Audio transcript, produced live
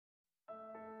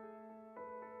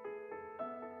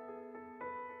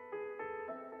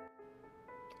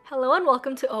Hello and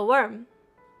welcome to A Worm.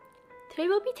 Today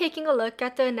we'll be taking a look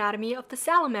at the anatomy of the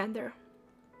salamander.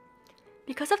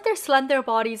 Because of their slender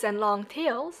bodies and long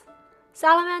tails,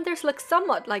 salamanders look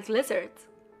somewhat like lizards,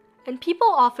 and people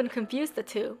often confuse the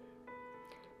two.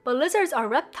 But lizards are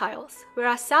reptiles,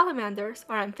 whereas salamanders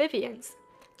are amphibians,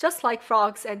 just like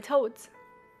frogs and toads.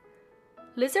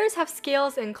 Lizards have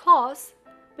scales and claws,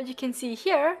 but you can see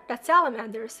here that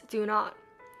salamanders do not.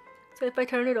 So if I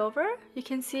turn it over, you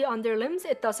can see on their limbs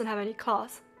it doesn't have any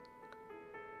claws.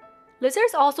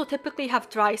 Lizards also typically have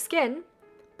dry skin,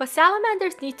 but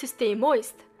salamanders need to stay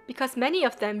moist because many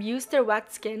of them use their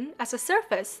wet skin as a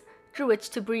surface through which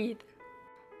to breathe.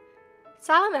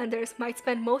 Salamanders might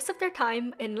spend most of their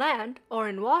time in land or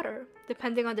in water,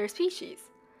 depending on their species.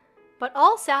 But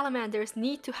all salamanders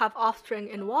need to have offspring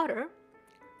in water,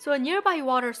 so a nearby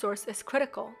water source is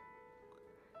critical.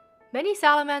 Many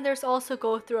salamanders also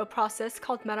go through a process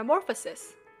called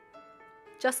metamorphosis.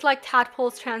 Just like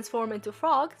tadpoles transform into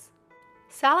frogs,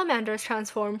 salamanders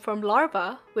transform from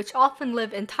larvae, which often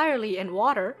live entirely in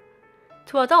water,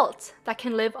 to adults that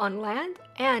can live on land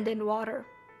and in water.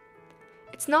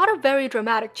 It's not a very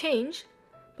dramatic change,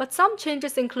 but some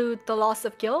changes include the loss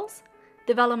of gills,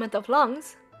 development of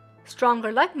lungs,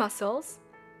 stronger leg muscles,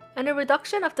 and a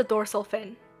reduction of the dorsal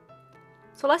fin.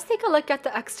 So let's take a look at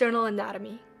the external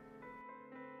anatomy.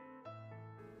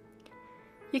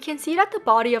 You can see that the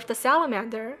body of the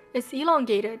salamander is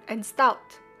elongated and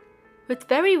stout, with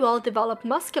very well developed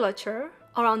musculature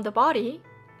around the body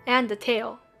and the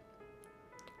tail.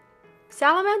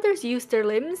 Salamanders use their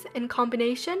limbs in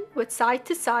combination with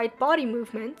side-to-side body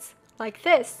movements like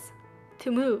this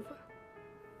to move.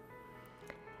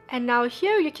 And now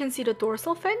here you can see the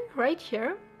dorsal fin right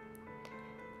here,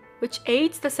 which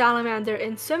aids the salamander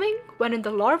in swimming when in the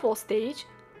larval stage,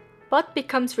 but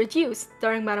becomes reduced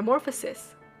during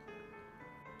metamorphosis.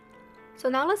 So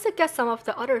now let's look at some of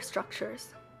the other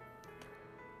structures.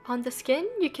 On the skin,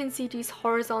 you can see these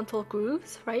horizontal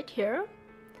grooves right here,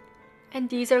 and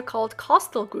these are called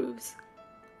costal grooves.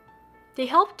 They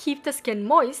help keep the skin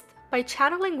moist by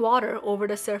channeling water over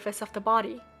the surface of the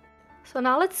body. So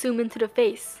now let's zoom into the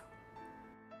face.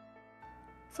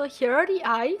 So here are the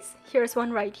eyes, here's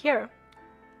one right here.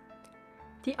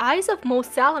 The eyes of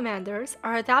most salamanders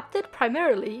are adapted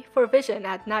primarily for vision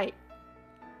at night.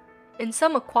 In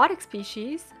some aquatic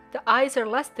species, the eyes are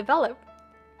less developed,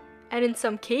 and in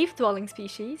some cave-dwelling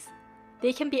species,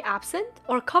 they can be absent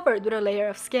or covered with a layer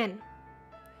of skin.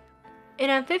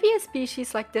 In amphibious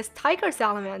species like this tiger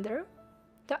salamander,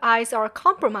 the eyes are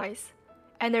compromised,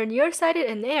 and they're nearsighted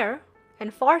in air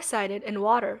and farsighted in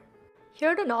water. Here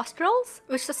are the nostrils,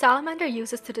 which the salamander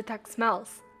uses to detect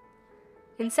smells.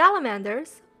 In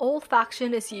salamanders,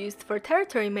 olfaction is used for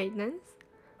territory maintenance,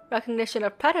 recognition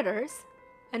of predators,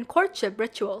 and courtship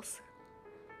rituals.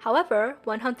 However,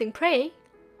 when hunting prey,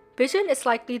 vision is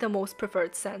likely the most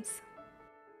preferred sense.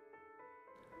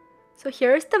 So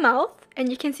here's the mouth, and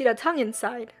you can see the tongue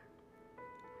inside.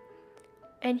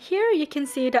 And here you can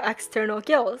see the external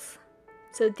gills.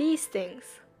 So these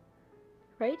things.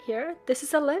 Right here, this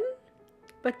is a limb,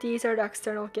 but these are the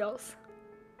external gills.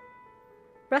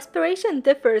 Respiration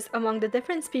differs among the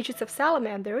different species of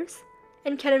salamanders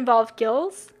and can involve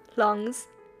gills, lungs,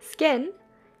 skin,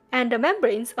 and the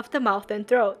membranes of the mouth and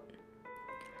throat.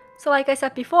 So like I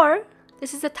said before,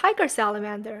 this is a tiger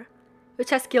salamander,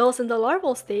 which has gills in the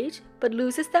larval stage but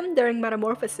loses them during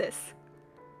metamorphosis.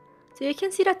 So you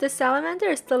can see that this salamander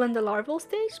is still in the larval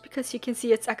stage because you can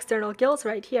see its external gills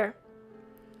right here.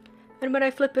 And when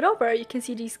I flip it over, you can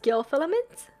see these gill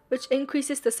filaments, which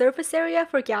increases the surface area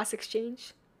for gas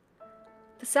exchange.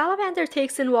 The salamander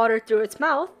takes in water through its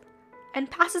mouth and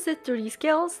passes it through these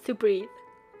gills to breathe.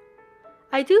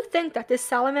 I do think that this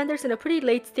salamander is in a pretty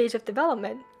late stage of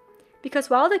development, because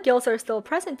while the gills are still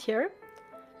present here,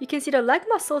 you can see the leg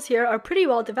muscles here are pretty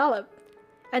well developed,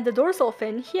 and the dorsal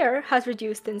fin here has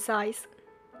reduced in size.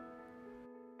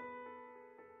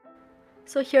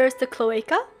 So here's the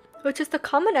cloaca, which is the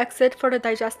common exit for the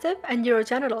digestive and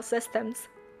urogenital systems.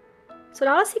 So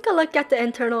now let's take a look at the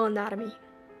internal anatomy.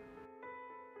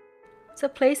 So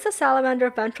place the salamander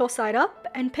ventral side up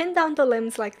and pin down the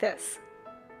limbs like this.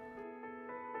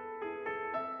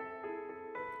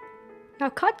 Now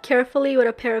cut carefully with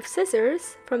a pair of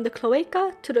scissors from the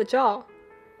cloaca to the jaw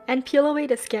and peel away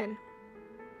the skin.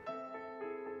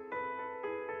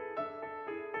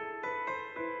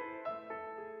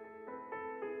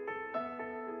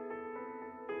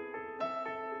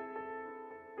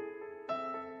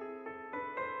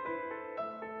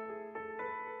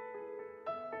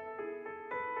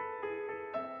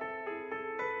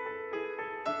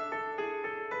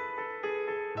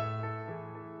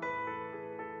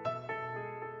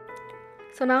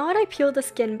 So now when I peel the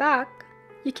skin back,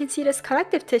 you can see this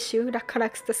connective tissue that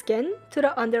connects the skin to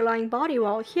the underlying body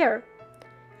wall here.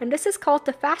 And this is called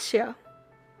the fascia.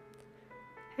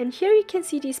 And here you can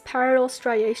see these parallel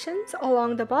striations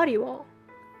along the body wall.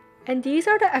 And these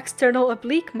are the external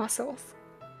oblique muscles.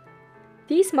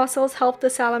 These muscles help the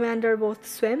salamander both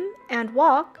swim and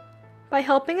walk by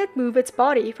helping it move its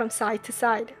body from side to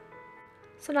side.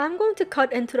 So now I'm going to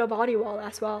cut into the body wall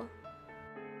as well.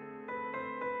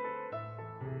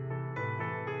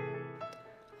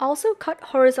 Also cut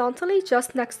horizontally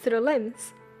just next to the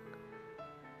limbs.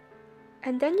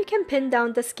 And then you can pin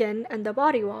down the skin and the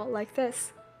body wall like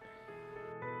this.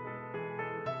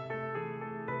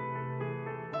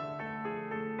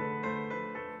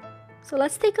 So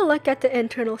let's take a look at the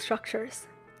internal structures.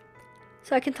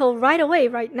 So I can tell right away,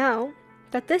 right now,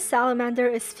 that this salamander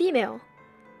is female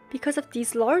because of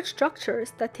these large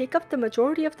structures that take up the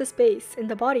majority of the space in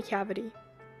the body cavity.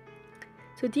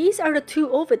 So these are the two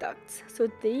oviducts,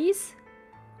 so these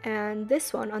and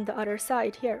this one on the other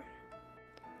side here.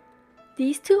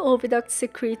 These two oviducts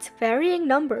secrete varying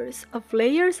numbers of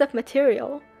layers of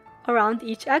material around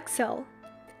each egg cell,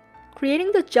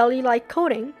 creating the jelly-like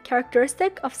coating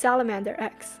characteristic of salamander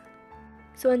eggs.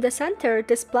 So in the center,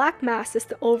 this black mass is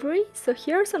the ovary, so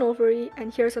here's an ovary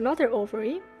and here's another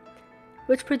ovary,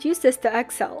 which produces the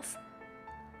egg cells.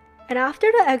 And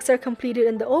after the eggs are completed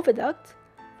in the oviduct,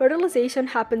 fertilization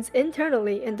happens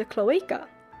internally in the cloaca,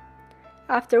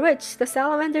 after which the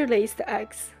salamander lays the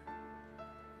eggs.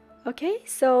 Okay,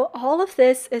 so all of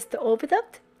this is the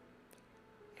oviduct,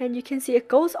 and you can see it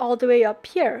goes all the way up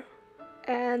here,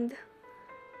 and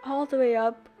all the way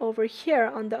up over here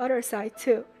on the other side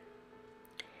too.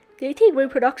 They take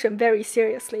reproduction very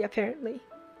seriously, apparently.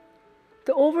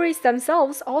 The ovaries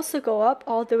themselves also go up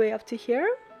all the way up to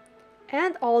here,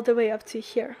 and all the way up to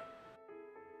here.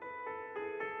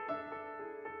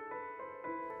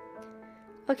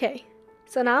 Okay,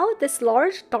 so now this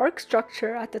large dark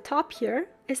structure at the top here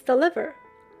is the liver.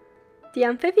 The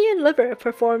amphibian liver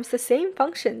performs the same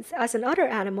functions as in other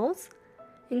animals,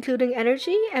 including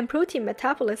energy and protein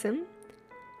metabolism,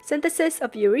 synthesis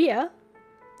of urea,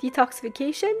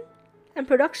 detoxification, and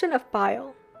production of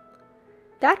bile.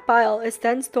 That bile is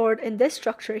then stored in this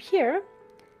structure here,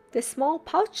 this small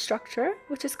pouch structure,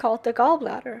 which is called the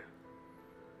gallbladder.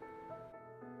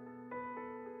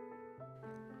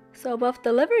 So above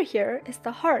the liver here is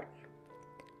the heart.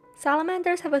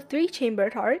 Salamanders have a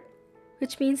 3-chambered heart,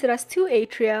 which means it has 2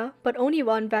 atria but only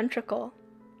 1 ventricle.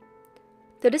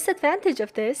 The disadvantage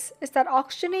of this is that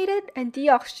oxygenated and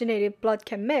deoxygenated blood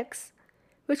can mix,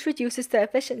 which reduces the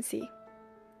efficiency.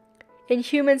 In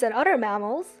humans and other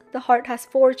mammals, the heart has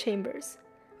 4 chambers,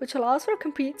 which allows for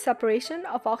complete separation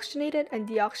of oxygenated and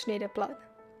deoxygenated blood.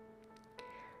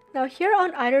 Now here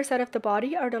on either side of the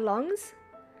body are the lungs.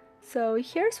 So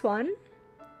here's one,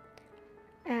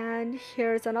 and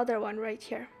here's another one right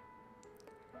here.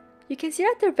 You can see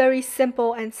that they're very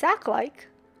simple and sac-like,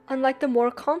 unlike the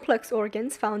more complex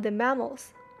organs found in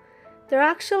mammals. They're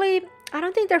actually, I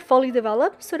don't think they're fully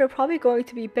developed, so they're probably going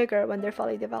to be bigger when they're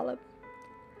fully developed.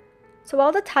 So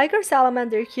while the tiger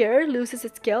salamander here loses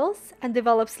its gills and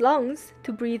develops lungs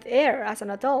to breathe air as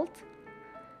an adult,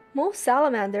 most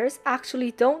salamanders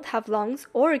actually don't have lungs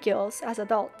or gills as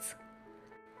adults.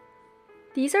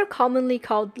 These are commonly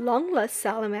called lungless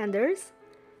salamanders,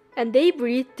 and they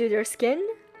breathe through their skin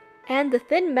and the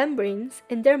thin membranes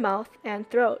in their mouth and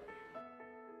throat.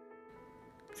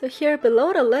 So here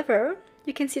below the liver,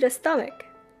 you can see the stomach,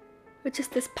 which is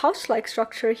this pouch-like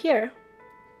structure here,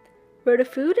 where the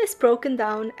food is broken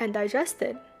down and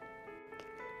digested.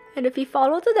 And if we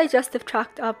follow the digestive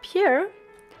tract up here,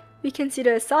 we can see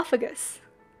the esophagus.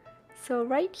 So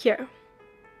right here.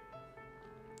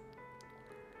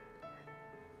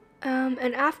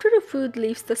 And after the food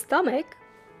leaves the stomach,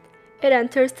 it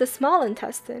enters the small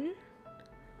intestine,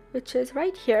 which is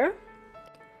right here,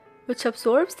 which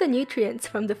absorbs the nutrients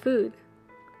from the food.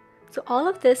 So all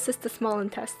of this is the small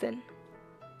intestine.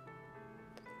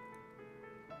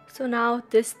 So now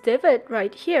this divot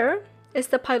right here is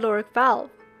the pyloric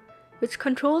valve, which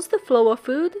controls the flow of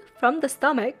food from the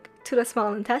stomach to the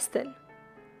small intestine.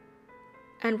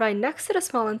 And right next to the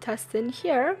small intestine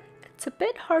here, it's a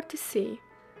bit hard to see.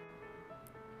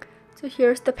 So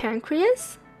here's the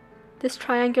pancreas, this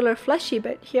triangular fleshy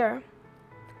bit here.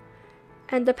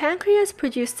 And the pancreas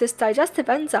produces digestive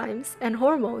enzymes and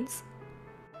hormones.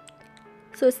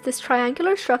 So it's this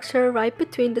triangular structure right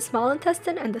between the small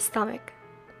intestine and the stomach.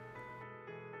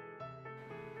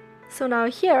 So now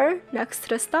here, next to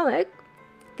the stomach,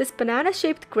 this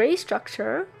banana-shaped gray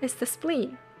structure is the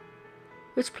spleen,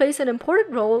 which plays an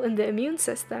important role in the immune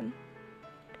system.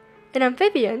 In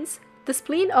amphibians, the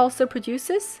spleen also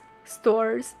produces,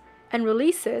 stores, and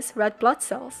releases red blood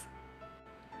cells.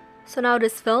 So now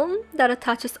this film that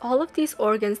attaches all of these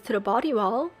organs to the body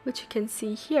wall, which you can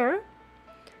see here,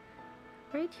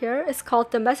 right here, is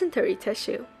called the mesentery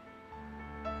tissue.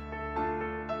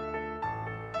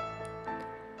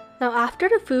 Now after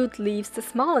the food leaves the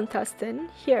small intestine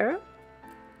here,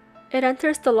 it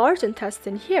enters the large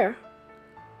intestine here,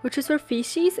 which is where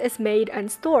feces is made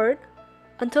and stored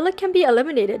until it can be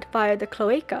eliminated via the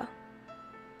cloaca.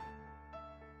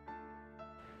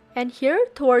 And here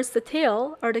towards the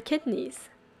tail are the kidneys.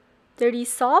 They're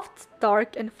these soft,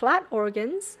 dark, and flat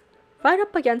organs right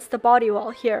up against the body wall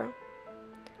here.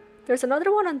 There's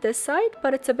another one on this side,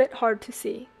 but it's a bit hard to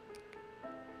see.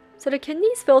 So the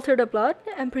kidneys filter the blood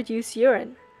and produce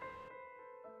urine.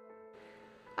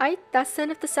 Aight, that's the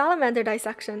end of the salamander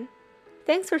dissection.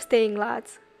 Thanks for staying,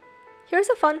 lads. Here's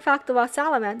a fun fact about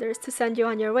salamanders to send you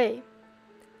on your way.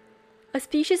 A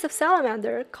species of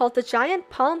salamander called the giant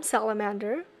palm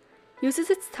salamander uses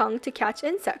its tongue to catch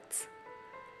insects,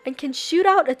 and can shoot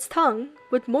out its tongue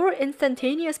with more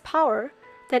instantaneous power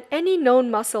than any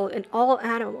known muscle in all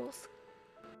animals.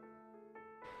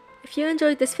 If you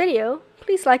enjoyed this video,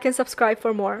 please like and subscribe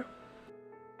for more.